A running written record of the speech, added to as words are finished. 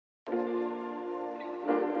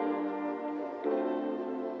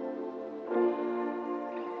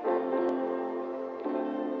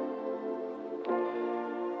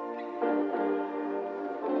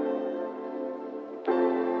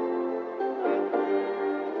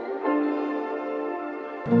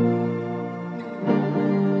Don't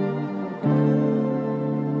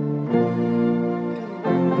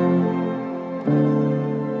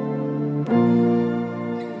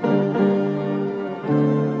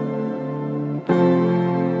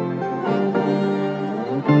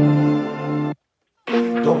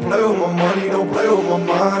play with my money, don't play with my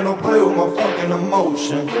mind, don't play with my fucking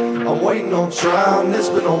emotion. I'm waiting on trial, and it's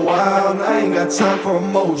been a while, and I ain't got time for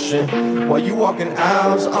emotion. While you walking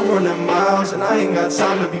aisles, I'm running miles, and I ain't got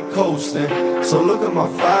time to be coasting. So look at my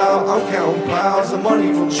file, I'm counting piles of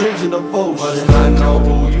money from dreams and devotion. I know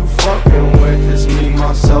who you fucking with, it's me,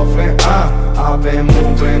 myself, and I've been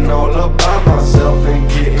moving all about myself and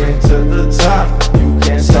getting to the top. You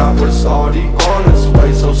can't stop us, already on this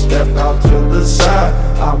way, so step out to the side.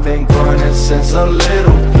 I've been grinding since a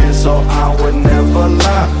little kid, so I would never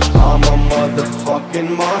lie. I'm a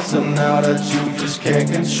motherfucking monster now that you just can't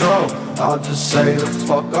control. I'll just say the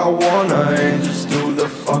fuck I wanna and just do the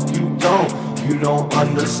fuck you don't. You don't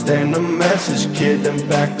understand the message, kid, then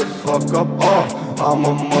back the fuck up off. I'm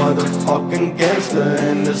a motherfucking gangster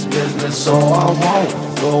in this business, so I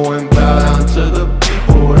won't go and bow down to the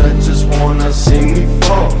people that just wanna see me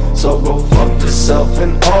fall. So go fuck yourself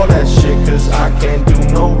and all that shit, cause I can't do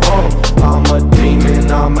no wrong. I'm a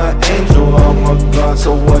demon, I'm an angel, I'm a god,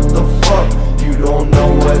 so what the fuck? You don't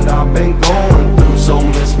know what I've been going through, so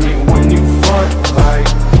miss me when you front like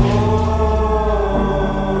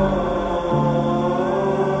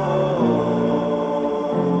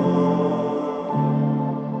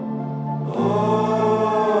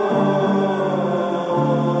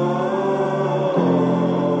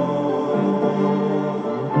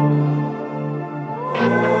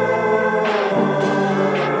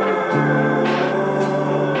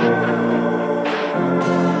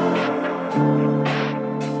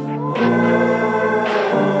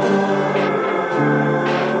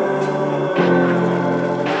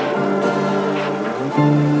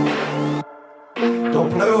don't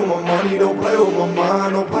play with my money, don't play with my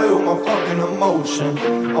mind, don't play with my fucking emotion.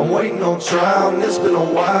 I'm waiting on trial, and it's been a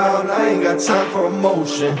while, and I ain't got time for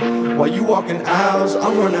emotion. While you walking aisles,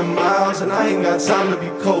 I'm running miles, and I ain't got time to be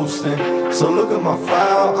coasting. So look at my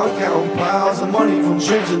file, I'm counting piles of money from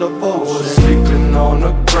dreams and devotion. Sleeping on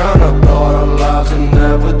the ground, I thought our lives would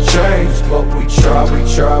never change, but we try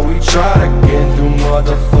to get through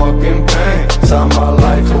motherfucking pain. Sign my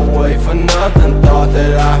life away for nothing, thought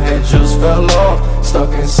that I had just fell off.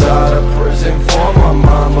 Stuck inside a prison for my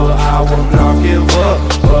mind, but I will not give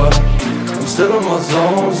up. But I'm still in my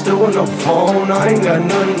zone, still with no phone, I ain't got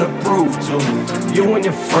nothing to prove to. You and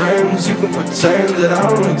your friends, you can pretend that I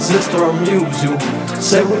don't exist or amuse you.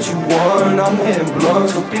 Say what you want, I'm hitting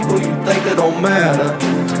blunts with people you think that don't matter.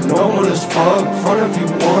 Normal as fuck, front if you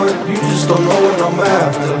want, you just don't know what I'm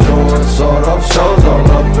after. Doing sort of shows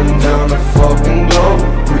all up and down the fucking globe.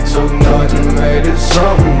 We took nothing, made it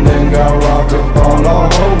something, then got robbed of all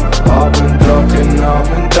our hope. I've been ducking, I've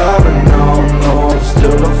been diving, now I know I'm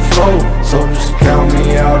still afloat. So just count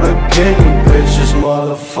me out again, you bitches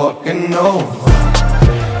motherfucking know.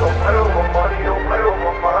 Don't play with my money, don't play with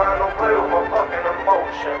my mind, don't play with my fucking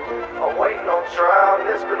emotion. I'm waiting on trial, and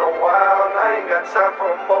it's been a while, and I ain't got time for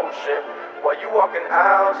emotion. While you walking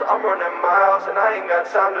aisles, I'm running miles, and I ain't got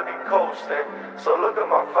time to be coasting. So look at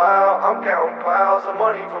my file, I'm counting piles of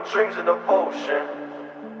money from dreams and devotion.